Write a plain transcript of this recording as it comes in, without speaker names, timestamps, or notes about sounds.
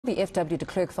The FW de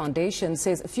Klerk Foundation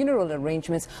says funeral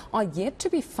arrangements are yet to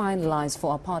be finalised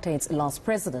for apartheid's last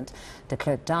president. De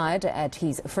Klerk died at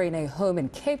his Fresnaye home in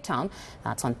Cape Town.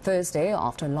 That's on Thursday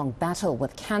after a long battle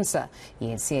with cancer.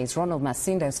 eNCA's Ronald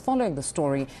Masinda is following the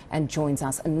story and joins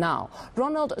us now.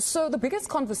 Ronald, so the biggest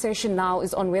conversation now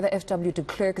is on whether FW de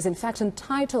Klerk is in fact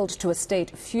entitled to a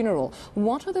state funeral.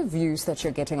 What are the views that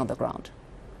you're getting on the ground?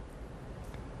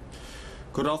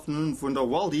 Good afternoon, Vunda.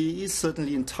 Well, he is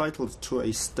certainly entitled to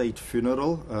a state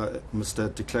funeral.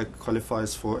 Mr. de Klerk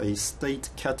qualifies for a state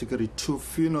Category 2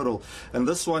 funeral, and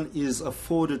this one is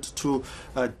afforded to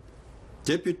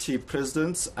deputy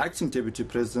presidents, acting deputy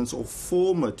presidents or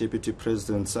former deputy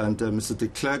presidents. And Mr. de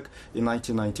Klerk in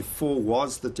 1994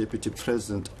 was the deputy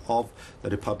president of the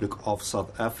Republic of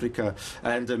South Africa,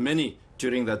 and many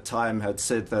during that time had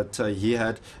said that he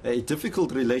had a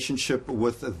difficult relationship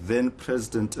with then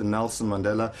President Nelson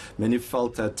Mandela. Many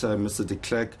felt that Mr. de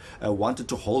Klerk wanted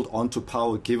to hold on to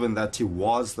power, given that he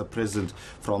was the president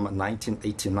from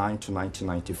 1989 to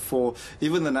 1994.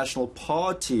 Even the National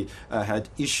Party had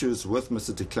issues with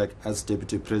Mr. de Klerk as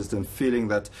deputy president, feeling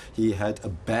that he had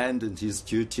abandoned his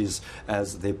duties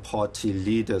as their party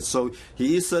leader. So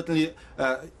he is certainly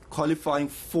qualifying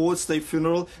for state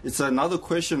funeral. It's another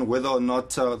question whether or not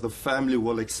the family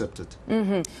will accept it.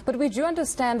 But we do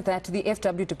understand that the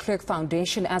FW de Klerk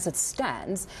Foundation, as it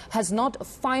stands, has not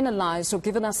finalized or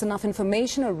given us enough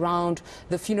information around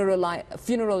the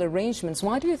funeral arrangements.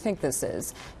 Why do you think this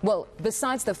is? Well,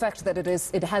 besides the fact that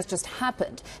it has just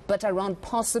happened, but around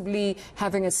possibly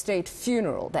having a state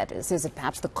funeral, that is it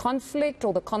perhaps the conflict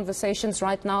or the conversations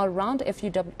right now around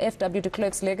FW de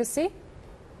Klerk's legacy?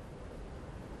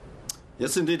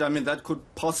 Yes, indeed. I mean, that could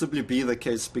possibly be the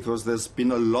case, because there's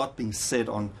been a lot being said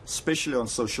especially on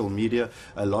social media.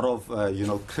 A lot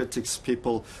of, critics,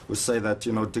 people who say that,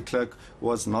 de Klerk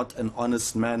was not an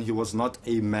honest man. He was not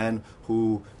a man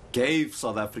who gave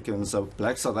South Africans,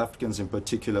 black South Africans in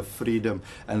particular, freedom,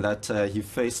 and that he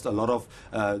faced a lot of,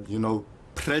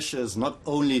 pressures, not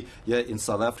only here in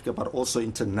South Africa but also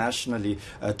internationally,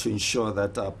 to ensure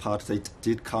that apartheid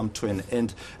did come to an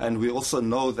end. And we also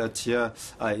know that here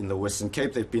in the Western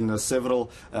Cape there have been several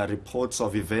reports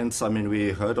of events. I mean,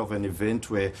 we heard of an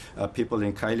event where people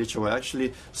in Khayelitsha were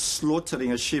actually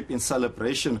slaughtering a sheep in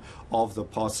celebration of the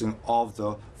passing of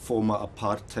the former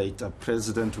apartheid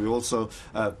president. We also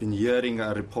have been hearing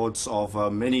reports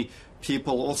of many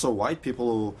people, also white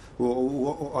people, who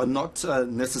are not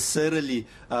necessarily,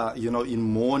 in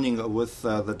mourning with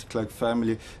the de Klerk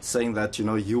family, saying that,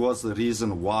 he was the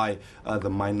reason why the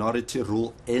minority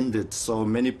rule ended. So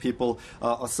many people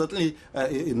are certainly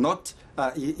not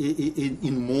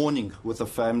in mourning with the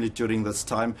family during this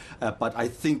time, but I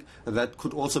think that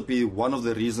could also be one of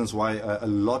the reasons why a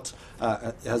lot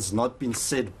has not been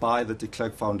said by the de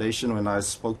Klerk Foundation. When I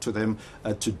spoke to them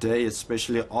today,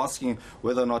 especially asking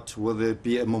whether or not will there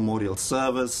be a memorial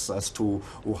service, as to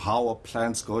how are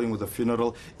plans going with the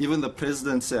funeral. Even the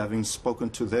presidency, having spoken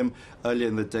to them earlier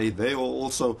in the day, they were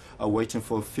also waiting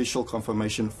for official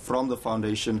confirmation from the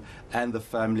foundation and the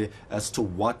family as to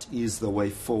what is the way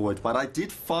forward. But I did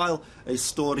file a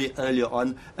story earlier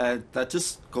on that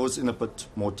just goes in a bit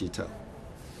more detail.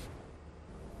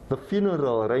 The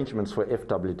funeral arrangements for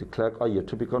FW de Klerk are yet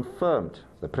to be confirmed.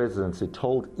 The presidency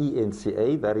told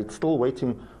eNCA that it's still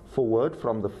waiting for word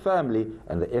from the family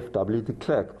and the FW de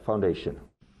Klerk Foundation.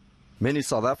 Many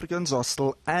South Africans are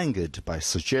still angered by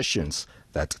suggestions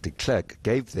that de Klerk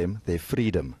gave them their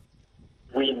freedom.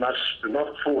 We must not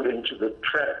fall into the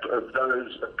trap of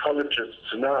those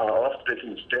apologists now, after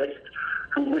his death,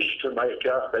 who wish to make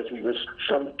out that he was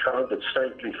some kind of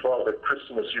saintly Father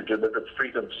Christmas who delivered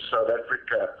freedom to South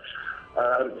Africa.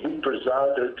 He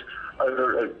presided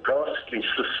over a ghastly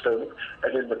system,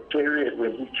 and in the period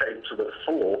when he came to the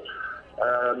fore,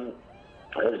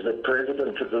 as the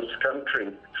president of this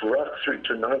country, right through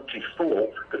to 94,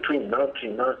 between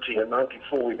 1990 and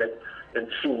 94, we had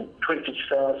seen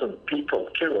 20,000 people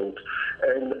killed,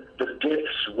 and the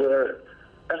deaths were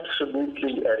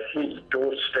absolutely at his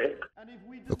doorstep.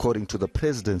 According to the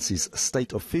presidency's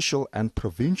state official and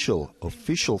provincial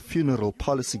official funeral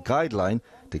policy guideline,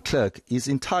 de Klerk is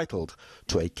entitled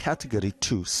to a Category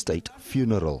 2 state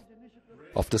funeral.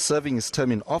 After serving his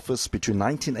term in office between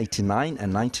 1989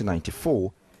 and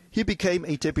 1994, he became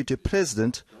a deputy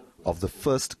president of the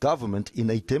first government in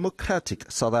a democratic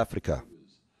South Africa.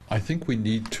 I think we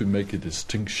need to make a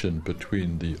distinction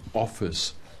between the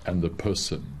office and the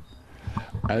person.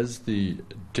 As the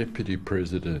deputy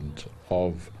president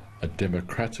of a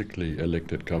democratically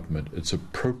elected government, it's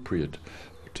appropriate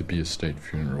to be a state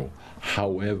funeral.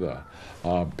 However,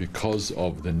 because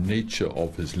of the nature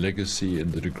of his legacy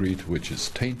and the degree to which it's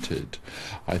tainted,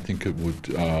 I think it would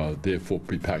therefore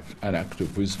be an act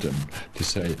of wisdom to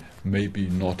say maybe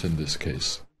not in this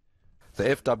case. The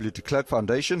FW de Klerk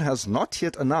Foundation has not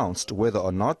yet announced whether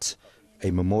or not a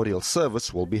memorial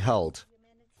service will be held.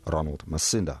 Ronald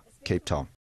Masinda, Cape Town.